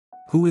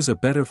Who is a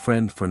better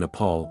friend for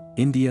Nepal,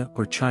 India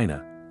or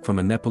China, from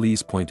a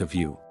Nepalese point of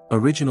view?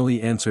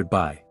 Originally answered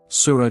by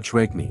Suraj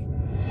Regmi.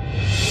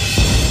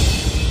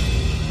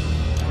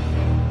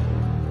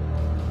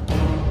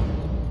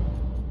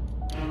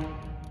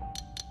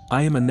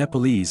 I am a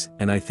Nepalese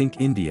and I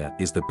think India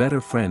is the better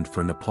friend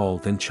for Nepal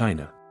than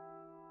China.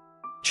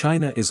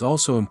 China is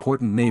also an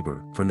important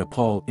neighbor for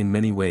Nepal in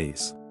many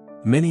ways.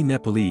 Many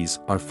Nepalese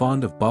are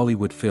fond of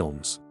Bollywood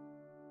films.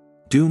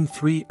 Dune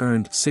 3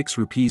 earned 6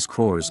 rupees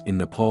crores in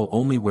Nepal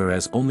only,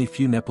 whereas only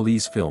few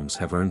Nepalese films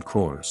have earned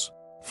crores.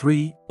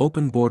 3.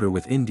 Open border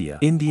with India.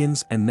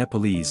 Indians and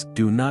Nepalese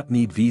do not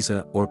need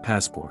visa or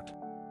passport,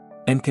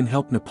 and can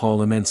help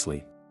Nepal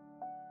immensely.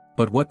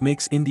 But what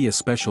makes India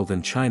special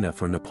than China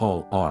for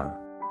Nepal are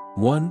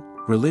 1.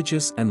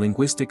 Religious and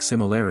linguistic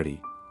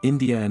similarity.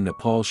 India and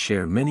Nepal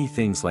share many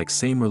things like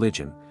same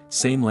religion,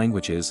 same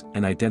languages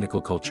and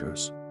identical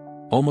cultures.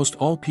 Almost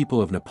all people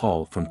of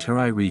Nepal from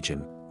Terai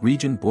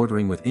region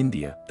bordering with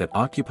India that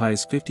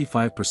occupies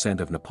 55%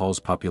 of Nepal's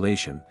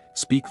population,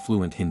 speak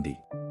fluent Hindi.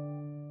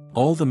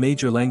 All the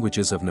major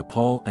languages of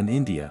Nepal and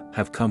India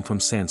have come from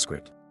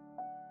Sanskrit.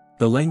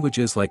 The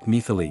languages like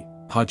Maithili,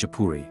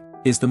 Bhojpuri,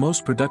 is the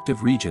most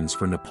productive regions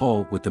for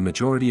Nepal with the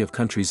majority of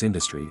country's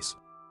industries.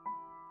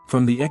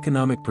 From the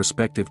economic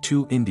perspective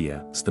too,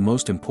 India is the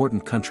most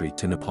important country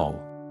to Nepal.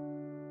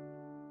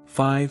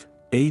 5.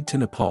 Aid to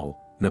Nepal.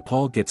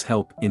 Nepal gets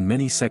help in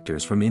many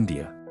sectors from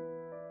India.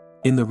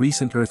 In the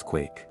recent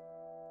earthquake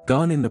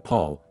gone in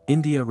Nepal,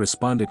 India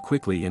responded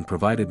quickly and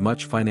provided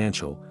much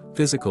financial,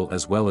 physical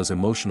as well as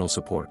emotional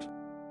support.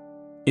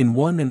 In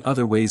one and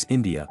other ways,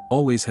 India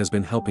always has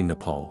been helping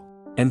Nepal.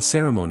 And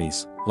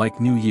ceremonies,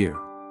 like New Year.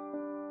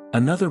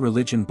 Another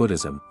religion,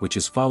 Buddhism, which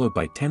is followed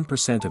by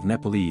 10% of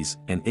Nepalese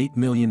and 8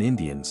 million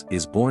Indians,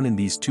 is born in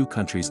these two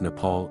countries,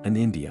 Nepal and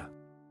India.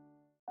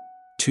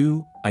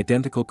 2.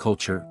 Identical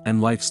culture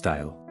and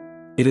lifestyle.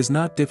 It is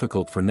not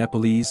difficult for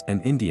Nepalese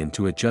and Indian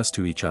to adjust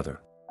to each other.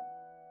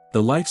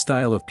 The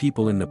lifestyle of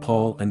people in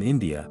Nepal and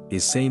India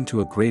is same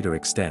to a greater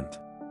extent.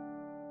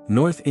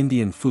 North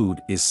Indian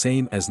food is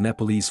same as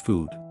Nepalese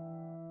food.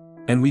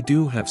 And we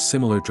do have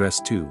similar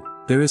dress too.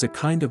 There is a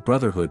kind of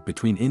brotherhood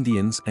between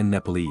Indians and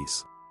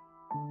Nepalese.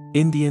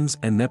 Indians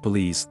and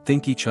Nepalese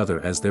think each other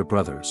as their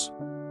brothers.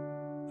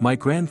 My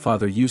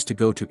grandfather used to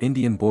go to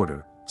Indian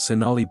border,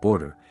 Sonali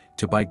border,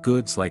 to buy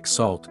goods like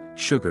salt,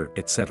 sugar,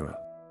 etc.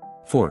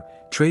 4.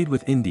 Trade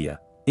with India.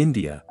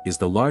 India is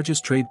the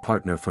largest trade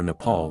partner for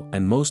Nepal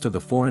and most of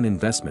the foreign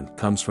investment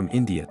comes from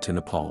India to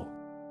Nepal.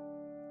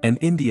 And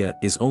India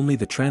is only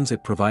the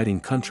transit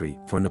providing country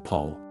for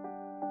Nepal.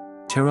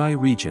 Terai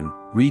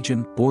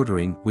region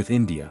bordering with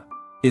India,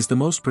 is the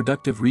most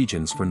productive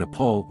regions for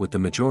Nepal with the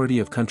majority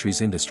of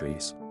country's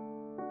industries.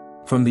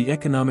 From the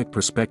economic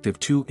perspective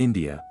too,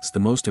 India is the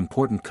most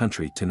important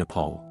country to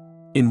Nepal.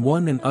 In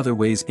one and other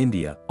ways,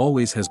 India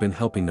always has been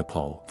helping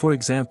Nepal. For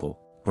example,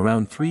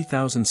 around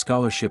 3,000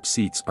 scholarship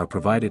seats are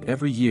provided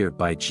every year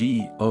by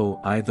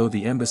GEOI, though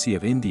the Embassy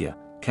of India,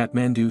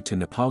 Kathmandu, to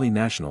Nepali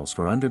nationals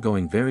for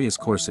undergoing various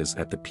courses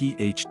at the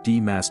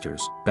PhD,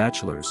 Masters,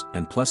 Bachelor's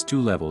and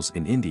 +2 levels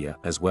in India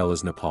as well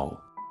as Nepal.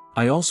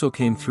 I also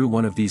came through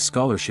one of these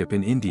scholarship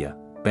in India,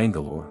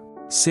 Bangalore.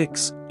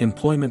 6.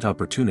 Employment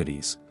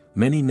opportunities.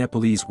 Many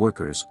Nepalese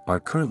workers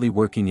are currently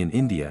working in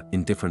India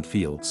in different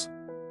fields.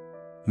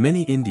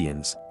 Many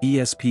Indians,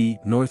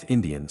 ESP North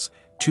Indians,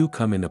 too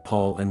come in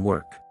Nepal and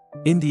work.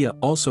 India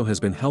also has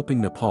been helping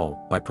Nepal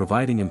by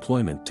providing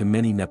employment to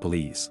many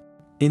Nepalese.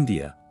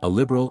 India, a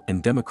liberal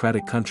and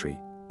democratic country,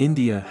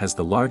 India has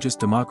the largest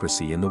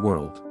democracy in the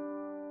world.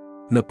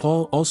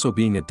 Nepal, also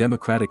being a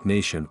democratic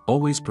nation,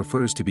 always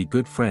prefers to be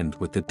good friend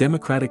with the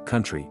democratic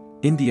country,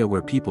 India,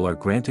 where people are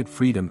granted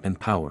freedom and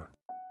power.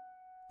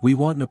 We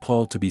want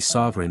Nepal to be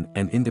sovereign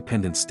and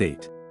independent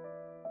state.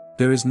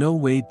 There is no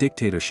way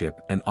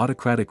dictatorship and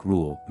autocratic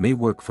rule may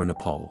work for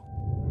Nepal.